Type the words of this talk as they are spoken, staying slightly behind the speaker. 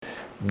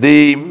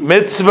The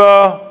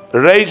mitzvah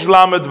Reish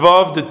Lamed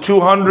Vav, the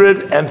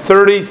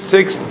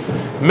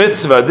 236th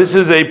mitzvah. This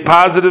is a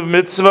positive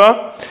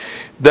mitzvah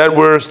that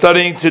we're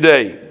studying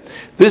today.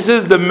 This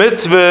is the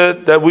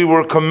mitzvah that we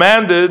were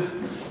commanded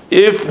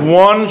if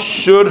one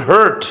should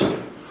hurt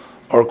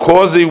or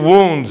cause a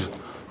wound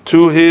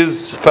to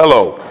his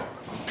fellow.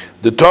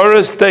 The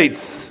Torah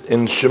states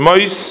in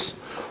Shemos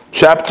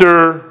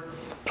chapter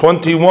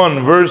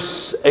 21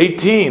 verse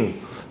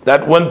 18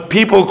 that when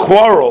people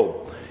quarrel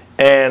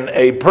and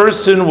a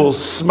person will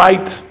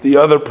smite the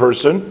other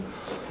person,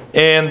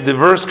 and the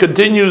verse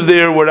continues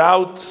there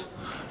without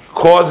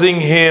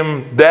causing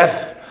him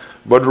death,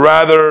 but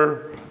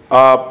rather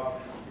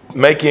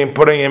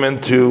putting him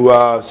into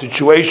a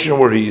situation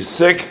where he's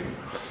sick.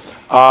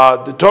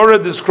 The Torah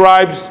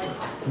describes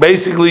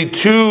basically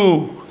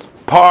two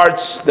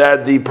parts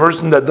that the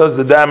person that does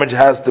the damage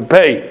has to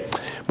pay.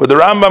 But the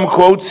Rambam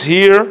quotes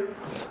here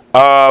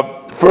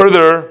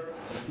further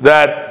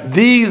that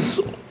these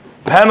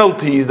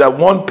penalties that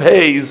one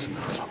pays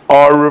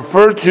are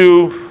referred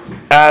to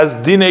as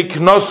dinei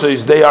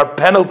knosos. They are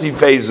penalty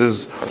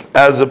phases,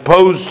 as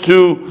opposed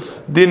to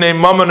dinei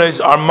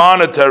mamonos, are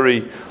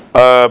monetary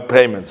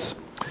payments.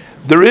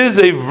 There is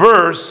a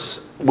verse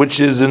which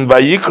is in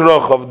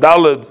Vayikroch of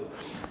Daled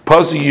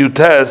Pasuk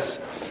Yutes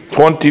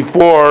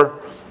 24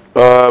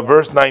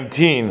 verse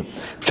 19,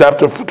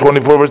 chapter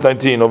 24 verse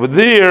 19. Over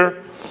there,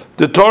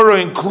 the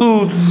Torah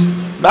includes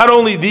not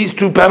only these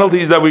two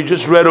penalties that we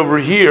just read over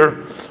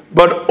here,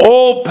 but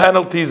all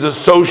penalties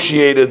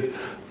associated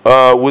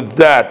with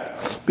that.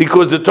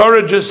 Because the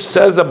Torah just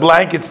says a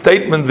blanket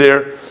statement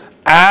there,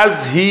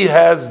 as he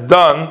has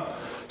done,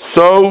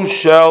 so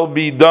shall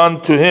be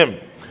done to him.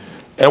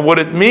 And what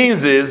it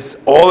means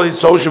is, all his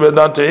so shall be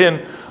done to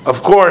him.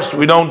 Of course,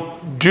 we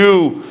don't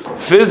do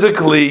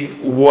physically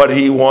what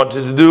he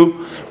wanted to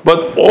do,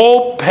 but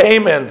all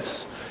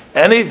payments,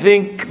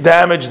 anything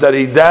damage that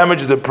he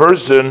damaged the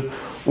person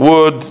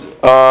would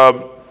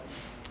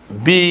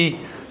be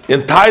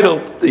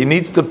entitled, he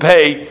needs to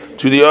pay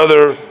to the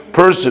other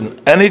person,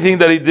 anything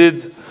that he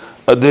did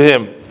to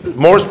him.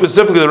 More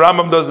specifically, the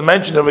Rambam doesn't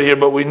mention over here,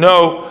 but we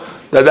know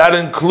that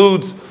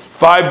includes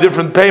 5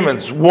 different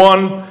payments.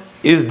 One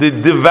is the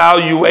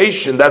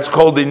devaluation, that's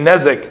called the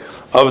nezek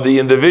of the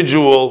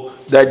individual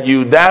that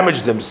you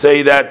damaged him.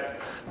 Say that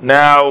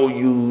now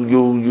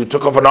you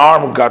took off an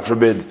arm, God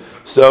forbid.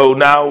 So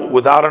now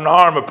without an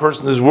arm, a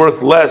person is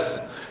worth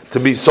less to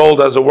be sold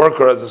as a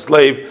worker, as a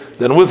slave,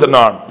 than with an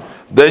arm.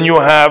 Then you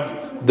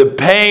have the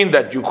pain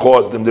that you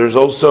caused them. There's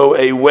also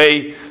a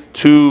way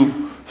to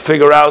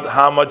figure out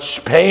how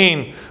much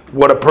pain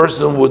what a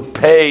person would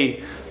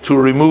pay to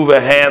remove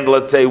a hand,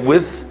 let's say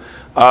with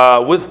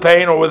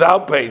pain or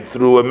without pain,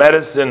 through a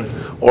medicine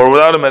or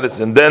without a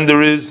medicine. Then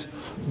there is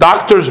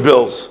doctor's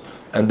bills,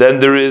 and then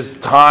there is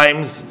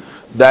times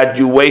that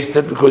you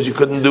wasted because you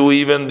couldn't do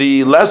even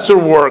the lesser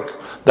work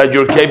that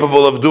you're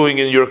capable of doing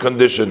in your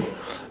condition.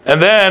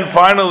 And then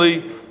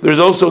finally, there's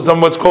also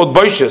what's called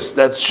boishes,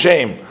 that's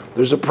shame.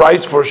 There's a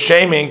price for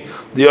shaming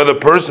the other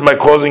person by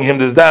causing him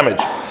this damage.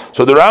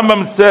 So the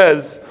Rambam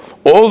says,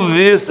 all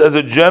this as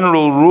a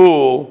general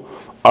rule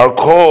are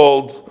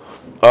called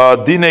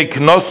dinei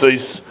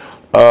knosos,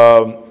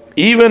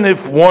 even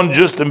if one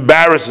just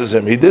embarrasses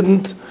him. He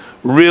didn't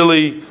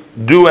really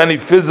do any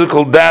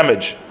physical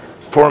damage.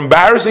 For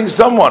embarrassing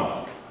someone,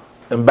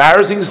 there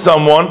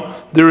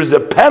is a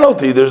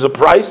penalty, there's a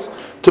price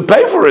to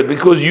pay for it,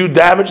 because you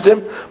damaged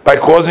him by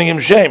causing him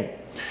shame.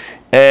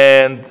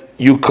 And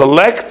you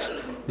collect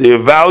the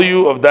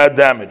value of that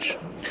damage.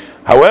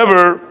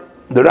 However,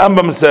 the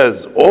Rambam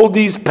says, all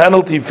these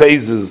penalty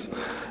phases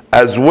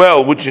as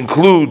well, which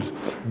include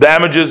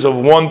damages of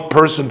one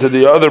person to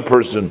the other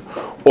person,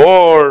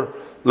 or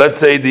let's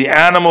say the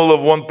animal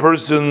of one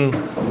person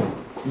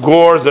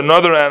gores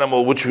another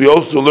animal, which we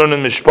also learn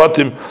in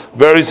Mishpatim,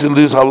 various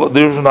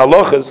different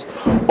halachas.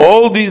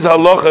 All these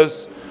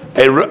halachas,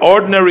 an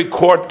ordinary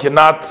court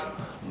cannot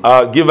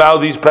give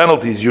out these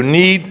penalties. You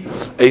need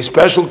a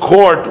special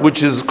court,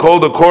 which is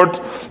called a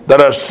court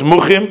that are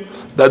smuchim,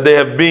 that they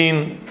have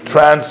been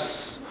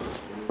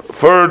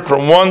transferred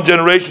from one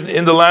generation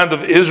in the land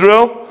of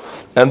Israel,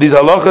 and these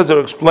halachas are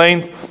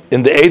explained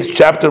in the 8th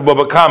chapter of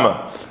Baba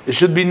Kama. It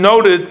should be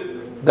noted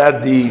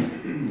that the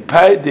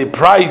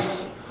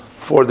price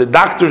for the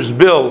doctor's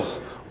bills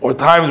or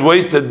times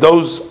wasted,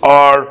 those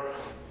are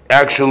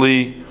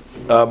actually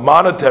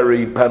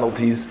monetary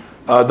penalties.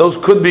 Those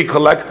could be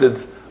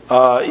collected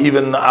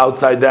even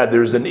outside that.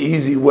 There's an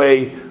easy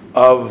way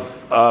of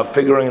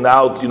figuring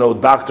out,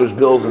 doctor's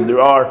bills, and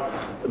there are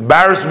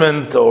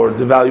embarrassment or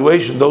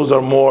devaluation. Those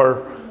are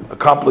more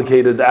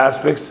complicated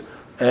aspects,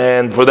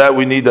 and for that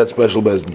we need that special beis din.